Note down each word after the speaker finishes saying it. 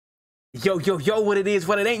Yo, what it is,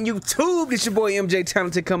 what it ain't, YouTube. It's your boy MJ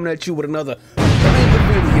Talented coming at you with another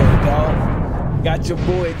video, dog. Got your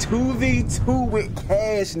boy 2v2 with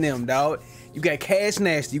Cash and them, dog. You got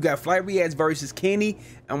CashNasty, you got FlightReacts versus Kenny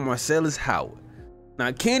and Marcelas Howard.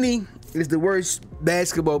 Now, Kenny is the worst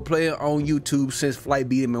basketball player on YouTube since Flight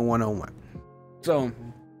beat him in one-on-one. So,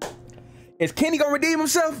 is Kenny gonna redeem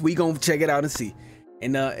himself? We gonna check it out and see.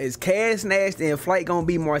 And is CashNasty and Flight gonna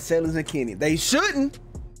be Marcelas and Kenny? They shouldn't.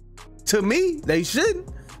 To me, they shouldn't.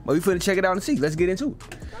 But we finna check it out and see. Let's get into it.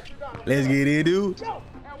 Let's get into it. Go!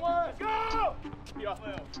 At one, go! Be off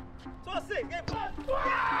left. So I say, game plan.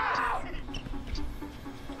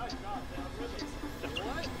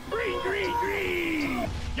 Green.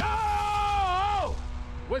 Yo!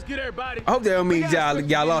 What's good, everybody? I hope that don't mean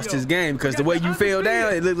y'all lost this game, because the way you fell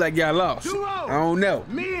down, it looked like y'all lost. I don't know.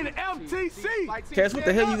 Me and MTC. Cash, what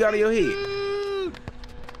the hell you got on your head?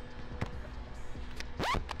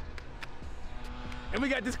 And we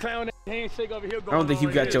got this clown handshake over here going on. I don't think you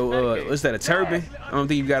got your, what's that, a turban? I don't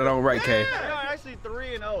think you got it on right, Cash. We are actually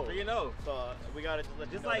 3-0. 3-0. So we got it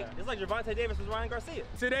just like Javante Davis was Ryan Garcia.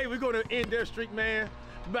 Today we're gonna end their streak, man.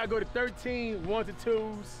 We about to go to 13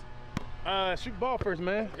 1-2s. Shoot ball first,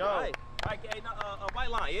 man. Go. All right, white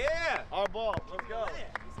line. Yeah. Our ball. Let's go.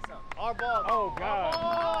 Our ball. Oh God.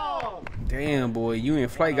 Oh. Damn, boy, you and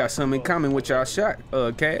Flight got something in common with y'all shot,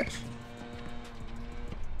 Cash.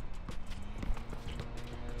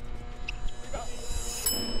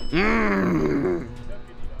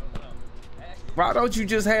 Why don't you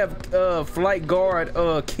just have Flight guard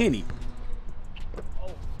Kenny?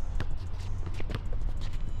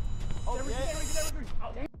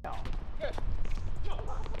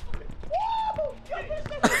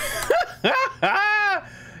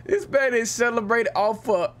 This man is celebrated off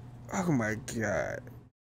of, oh my God.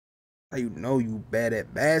 How you know you bad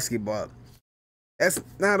at basketball? That's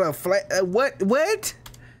not a flat, what?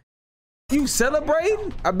 You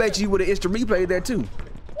celebrating? I bet you would have instant replayed that too.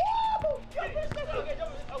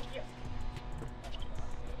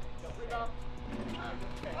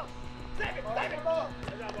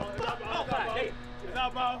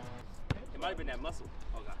 It might have been that muscle.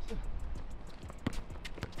 Oh gosh.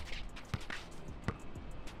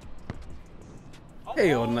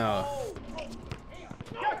 Hell no.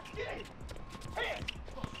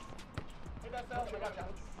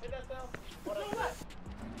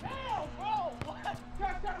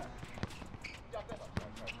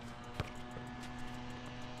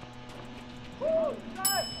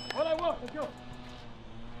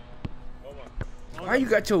 Why you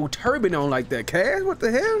got your turban on like that, Cash? What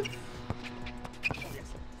the hell?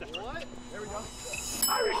 What? There we go.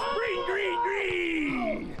 Irish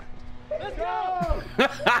green. Let's go.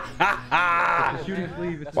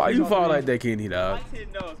 Why you fall like that, Kenny, dog? I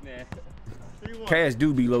didn't know, man. 3-1. Cash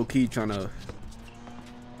do be low key trying to,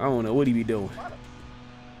 I don't know what he be doing.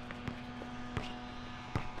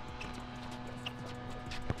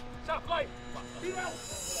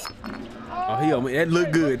 Oh, he on me. That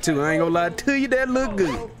look good too. I ain't gonna lie to you, that look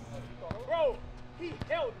good. Bro, he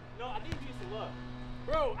held. No, I need you to look.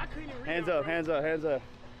 Bro, I couldn't even read.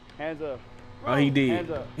 Hands up. Oh, he did.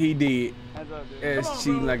 Hands up. He did. Hands up, dude. That's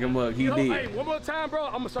cheating like a mug. He did. Hey, one more time, bro.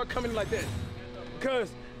 I'm gonna start coming like that.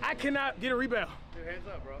 Because I cannot get a rebound. Dude, hands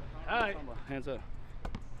up, bro. All right. Hands up.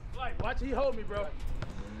 Like, watch he hold me, bro.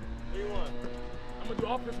 3-1. I'm gonna do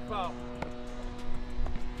offensive foul.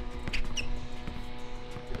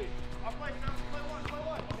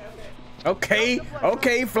 Okay,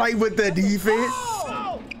 Flight with the defense.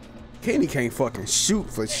 Kenny can't fucking shoot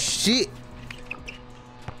for shit.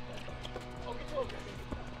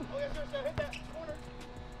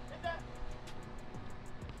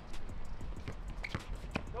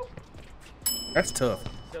 That's tough.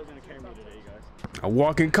 A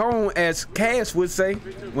walking cone, as Cash would say,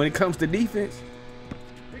 when it comes to defense.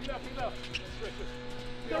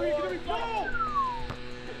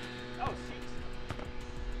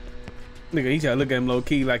 Nigga, he try to look at him low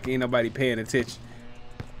key like ain't nobody paying attention.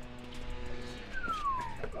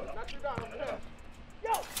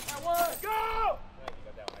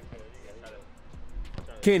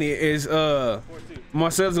 Kenny, is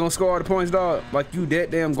Marcelas gonna score all the points, dog? Like, you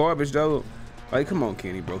that damn garbage, dog. Like, come on,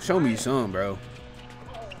 Kenny, bro. Show me some, bro.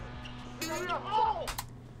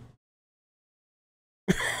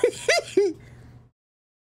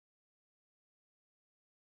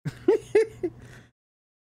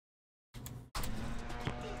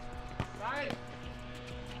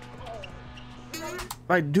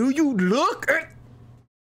 Like, do you look at?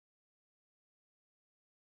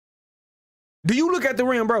 Do you look at the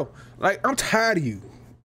rim, bro? Like, I'm tired of you.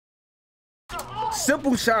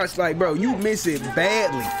 Simple shots, like, bro, you miss it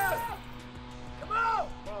badly.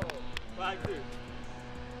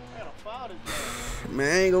 Man,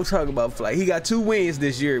 I ain't gonna talk about Flight. He got 2 wins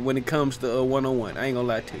this year when it comes to one-on-one. I ain't gonna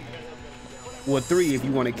lie to you. Well, 3 if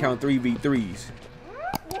you want to count 3v3s.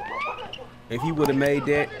 If he would have made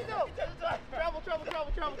that.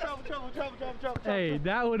 Hey,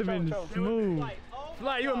 that would have been smooth.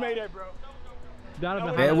 Flight, you would have made that, bro.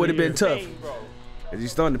 That would have been tough. Cause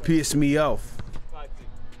he's starting to piss me off.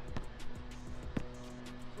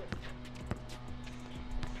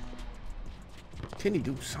 Can he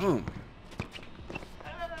do something?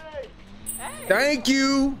 Thank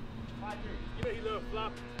you.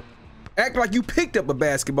 Act like you picked up a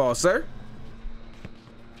basketball, sir.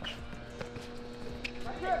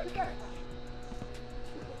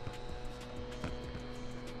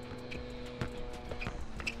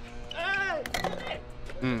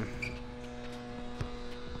 Mm.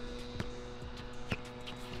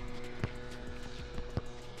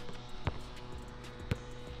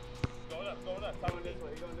 Going up. Going this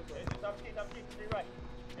way. Going this way. Top key, right.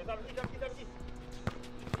 Top key.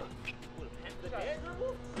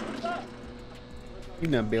 You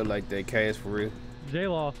not built like that, Cash, for real.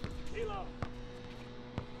 J-Law.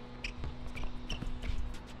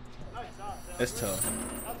 That's tough.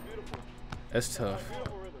 That's beautiful. That's tough.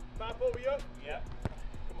 Five over you? Yeah.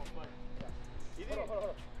 Come on, buddy. You did it. Hold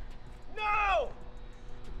on. No!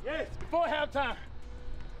 Yes, before halftime.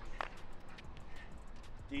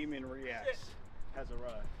 Demon Reacts has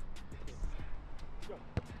arrived.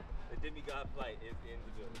 The demigod flight is in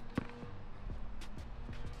the building.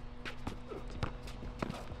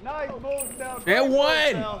 Nice move, down. And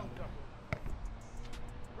one!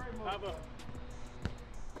 Great move.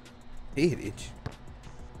 He hit itch.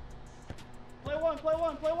 Play one.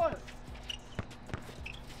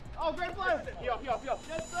 Oh, great play. Yo. Yes,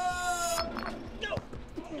 sir. No.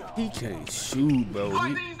 He can't shoot, bro.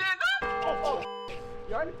 Oh.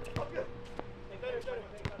 You ready? Oh, good.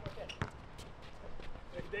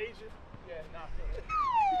 Deja? Yeah, nah.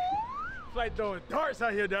 Flight throwing darts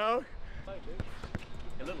out here, dog.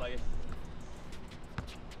 It looked like it.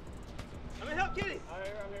 I'm gonna help Kitty. I'm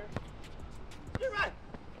here. You're right.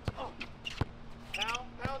 Oh. Pound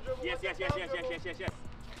dribble. Yes.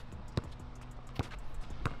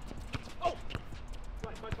 Oh.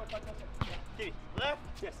 Right. Kitty. Left.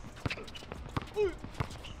 Yes. Ooh.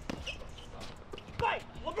 Fight.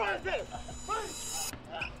 LeBron is in. Fight.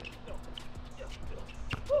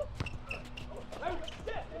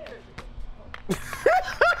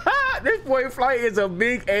 This boy Flight is a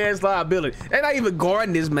big ass liability. They're not even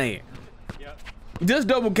guarding this man. Yep. Just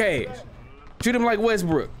double Cash. Shoot him like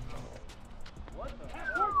Westbrook. What the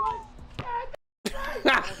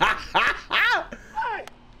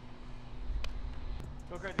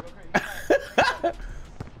Go crazy.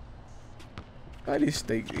 Why these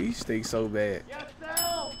steak so bad? Yes,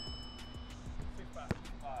 down. 6'5".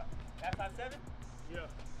 Halftime 7? Yeah.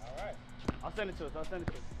 All right. I'll send it to us.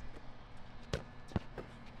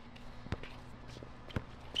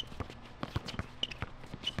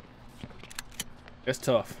 That's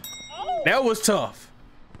tough. Oh. That was tough.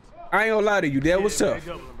 I ain't gonna lie to you. That was tough.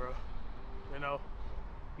 Dublin, bro. You know.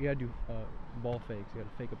 You gotta do ball fakes. You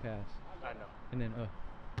gotta fake a pass. I know. And then I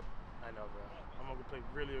know, bro. I'm gonna play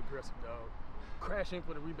really aggressive, dog. Crash in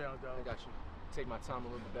for the rebound, dog. I got you. Take my time a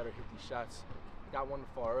little bit better, hit these shots. Got one to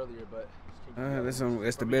fall earlier, but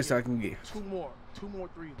That's the best I can get. Two more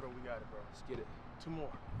threes, bro. We got it, bro. let's get it. 2 more.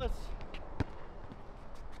 Let's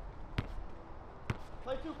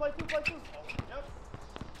play two. Yep.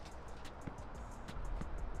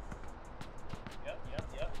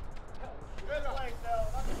 Good play, Sal.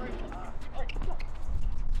 That's a great play.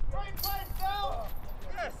 Great play, Sal.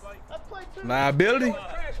 Yes. Let's play 2. Liability.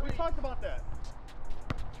 We talked about that.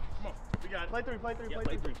 Come on. We got it. Play 3. Play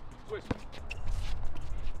three. Switch.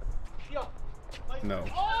 Yo. No.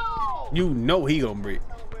 Oh! You know he gonna break.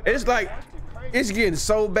 It's like it's getting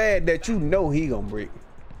so bad that you know he gonna break.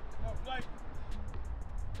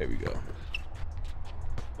 There we go.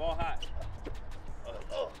 Ball hot.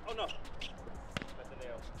 Oh no. That's the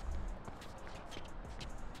nail.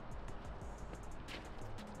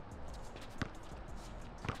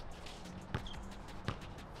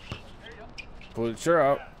 Pull the shirt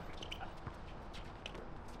out.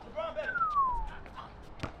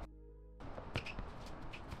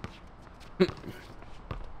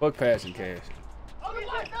 Fuck passing, Cash. Oh, good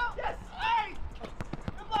luck, Sal. Yes. Hey.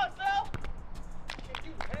 Good luck, Sal.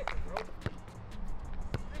 You hacking, bro.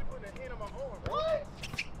 Didn't put that hand on my arm, bro. What?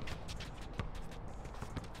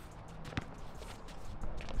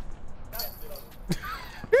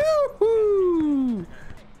 Yoo-hoo.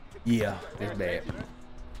 Yeah, that's bad.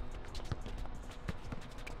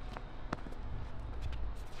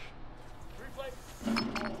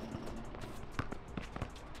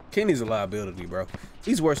 Kenny's a liability, bro.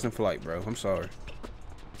 He's worse than Flight, bro. I'm sorry.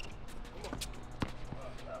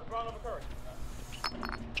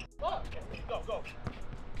 Go, go.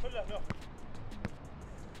 Put it up, no.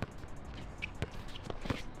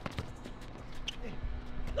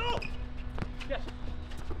 No! Yes.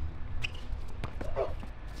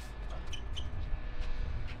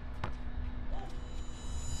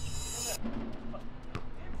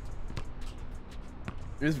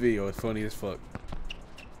 This video is funny as fuck.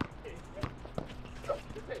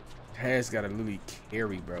 Has got a Louis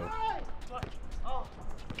carry, bro. Oh.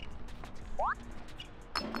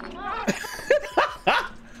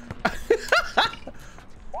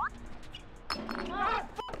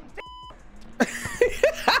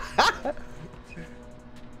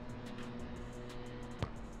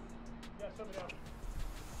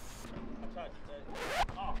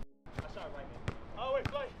 Oh, wait,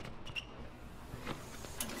 play.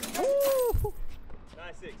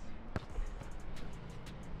 9-6.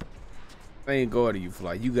 I ain't going to you,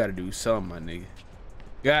 Flight. You gotta do something, my nigga.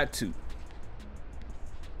 Got to.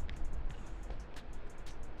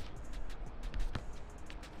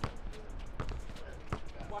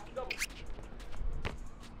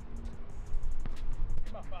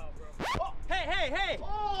 Hey!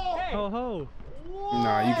 Ho ho.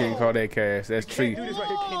 Nah, you can't call that cash. That's tree. Do this right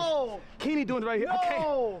here, Kenny. Kenny doing it right here. I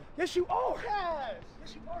can't. Yes, you are.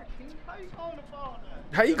 Yes, you are, King. How you calling the ball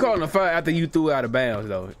now? How you calling a foul after you threw out of bounds,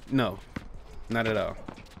 though? No, not at all.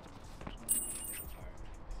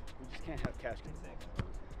 We just can't have cash.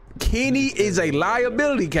 Kenny is a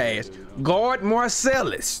liability, cash. Guard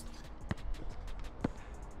Marcelas.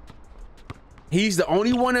 He's the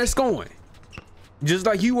only one that's scoring. Just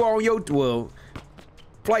like you are on your, well,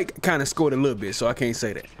 Flight kind of scored a little bit, so I can't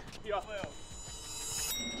say that. Give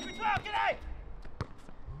me 12, get out!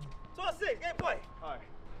 12-6, game play. All right.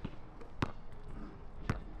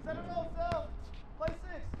 Set it up, Sal. Play 6.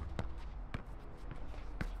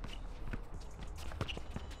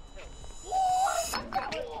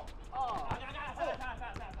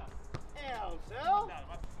 Damn, Sal.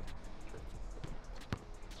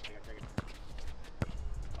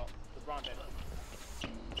 LeBron better.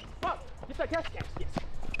 Wow, get that cash. Yes.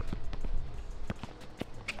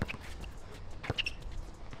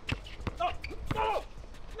 No!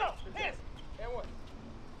 Hands! And one.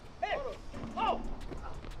 Hands! Oh!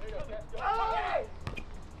 There you go, Cash. Go. Hey!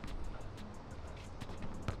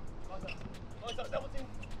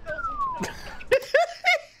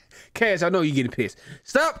 Cash, I know you getting pissed.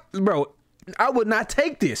 Stop, bro. I would not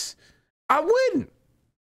take this. I wouldn't.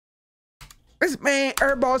 This man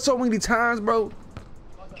airball so many times, bro.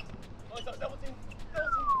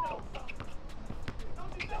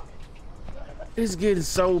 It's getting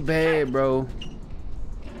so bad, bro.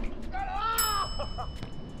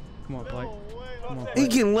 Come on, Flight. Come on, He Flight.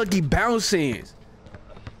 getting lucky bounce ins.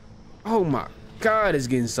 Oh my God, it's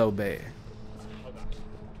getting so bad.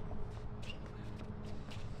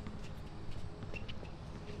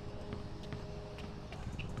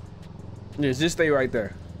 Yes, just stay right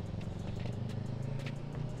there.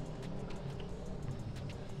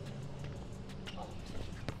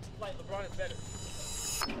 Like LeBron is better.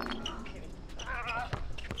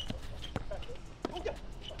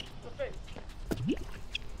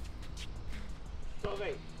 So,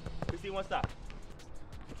 wait. 51 stop.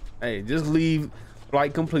 Hey, just leave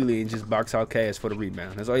Flight completely and just box out Cash for the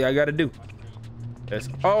rebound. That's all y'all gotta do. That's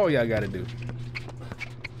all y'all gotta do.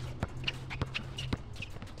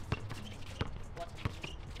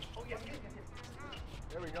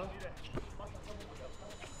 There we go.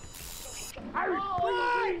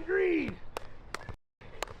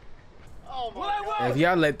 Oh my God. If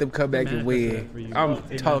y'all let them come back and win, I'm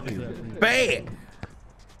talking bad.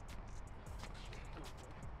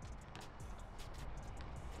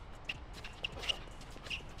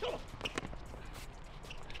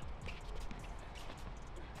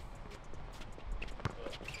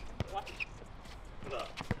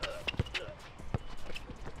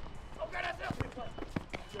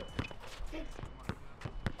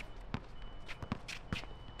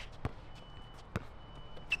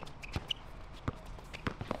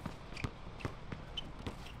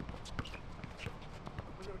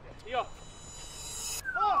 Yo.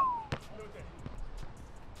 Oh!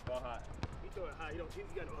 Ball high. He throw it high. He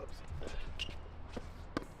got no ups.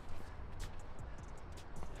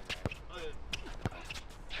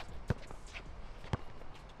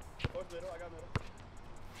 Coach middle, I got middle.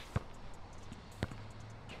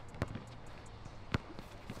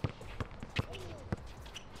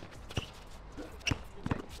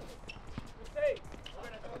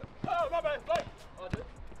 Oh, my bad. Play.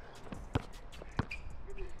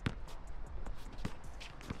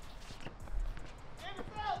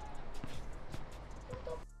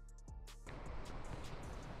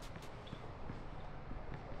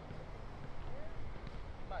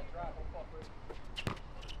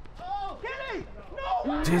 Oh, Kenny!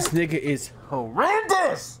 No! This nigga is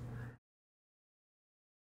horrendous.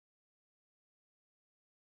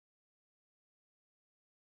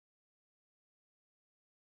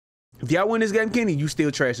 If y'all win this game, Kenny, you still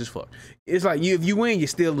trash as fuck. It's like if you win, you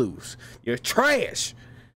still lose. You're trash.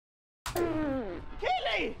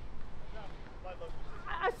 Kenny!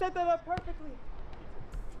 I set that up perfectly.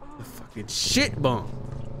 The fucking shit bum.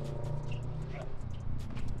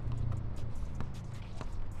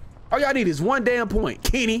 All y'all need is one damn point,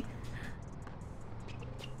 Kenny.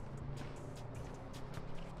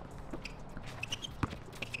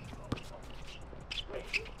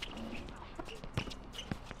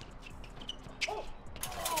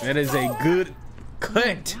 That is a good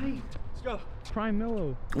cut. Let's go. Prime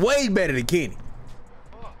Mellow. Way better than Kenny.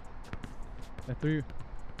 At 3-1-3.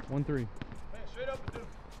 Man, straight up and do.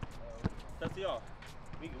 That's y'all.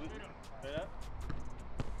 We straight up.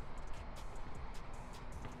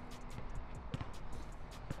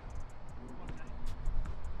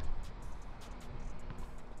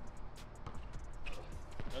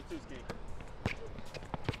 That's too ski.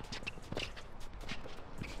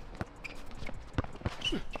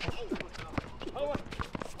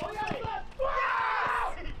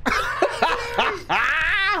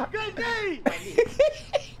 Good day!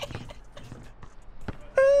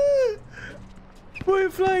 Boy,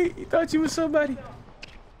 Flight, you thought you was somebody.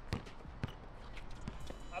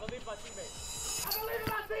 I believe in my teammate. I believe in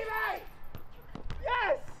my teammate!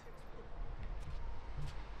 Yes!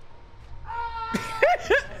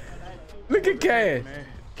 Look at Cash. Man,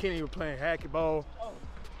 Kenny was playing hacky ball.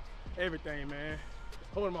 Everything, man.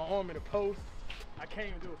 Holding my arm in the post. I can't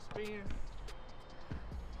even do a spin.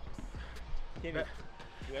 Kenny,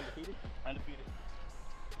 you undefeated? Undefeated.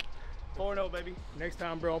 4-0, baby. Next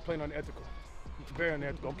time, bro, I'm playing unethical. Very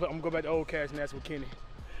unethical. I'm gonna go back to old CashNasty with Kenny.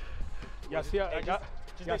 Y'all see how I got?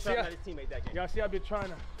 Just Y'all make see sure I'm how? not his teammate that game. Y'all see I've been trying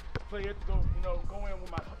to play ethical, you know, go in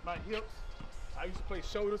with my hips. I used to play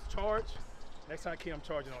shoulders, charge. Next time, Kenny, I'm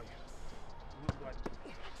charging on you.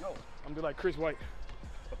 No. I'm doing like Chris White.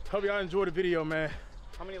 Hope y'all enjoy the video, man.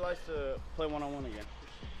 How many likes to play one-on-one again?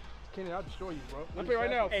 Kenny, I'll destroy you, bro. Let's play right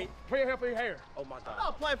now. Hey. Play your hair for your hair. Oh my God. I'm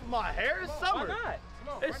not playing for my hair. It's summer. Why not?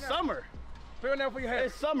 Come on, It's right now. summer. Play right now for your hair.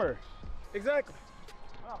 It's summer. Exactly.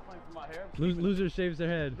 I'm not playing for my hair. Loser shaves their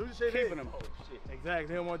head. Lose your shit. Keeping them. Oh shit. Exactly.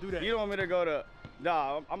 They don't want to do that. You don't want me to go to?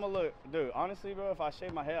 Nah, I'm gonna look, dude. Honestly, bro, if I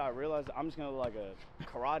shave my head, I realize I'm just gonna look like a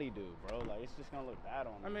karate dude, bro. Like it's just gonna look bad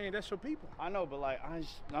on me. I mean, that's your people. I know, but like I'm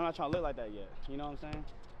not trying to look like that yet. You know what I'm saying?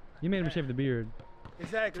 You made him shave the beard.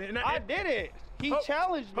 Exactly. And I did it. He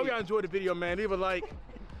challenged me. Hope y'all enjoyed the video, man. Leave a like.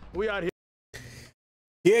 We out here.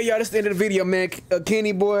 Yeah, y'all, that's the end of the video, man.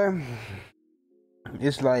 Kenny, boy,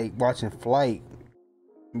 it's like watching Flight,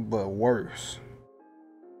 but worse.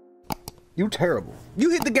 You terrible.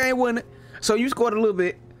 You hit the game winner, so you scored a little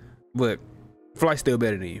bit, but Flight's still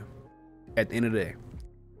better than you at the end of the day.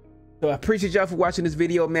 So I appreciate y'all for watching this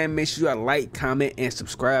video, man. Make sure y'all like, comment, and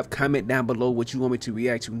subscribe. Comment down below what you want me to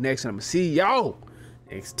react to next, and I'm gonna see y'all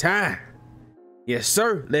next time. Yes,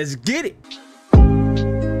 sir. Let's get it.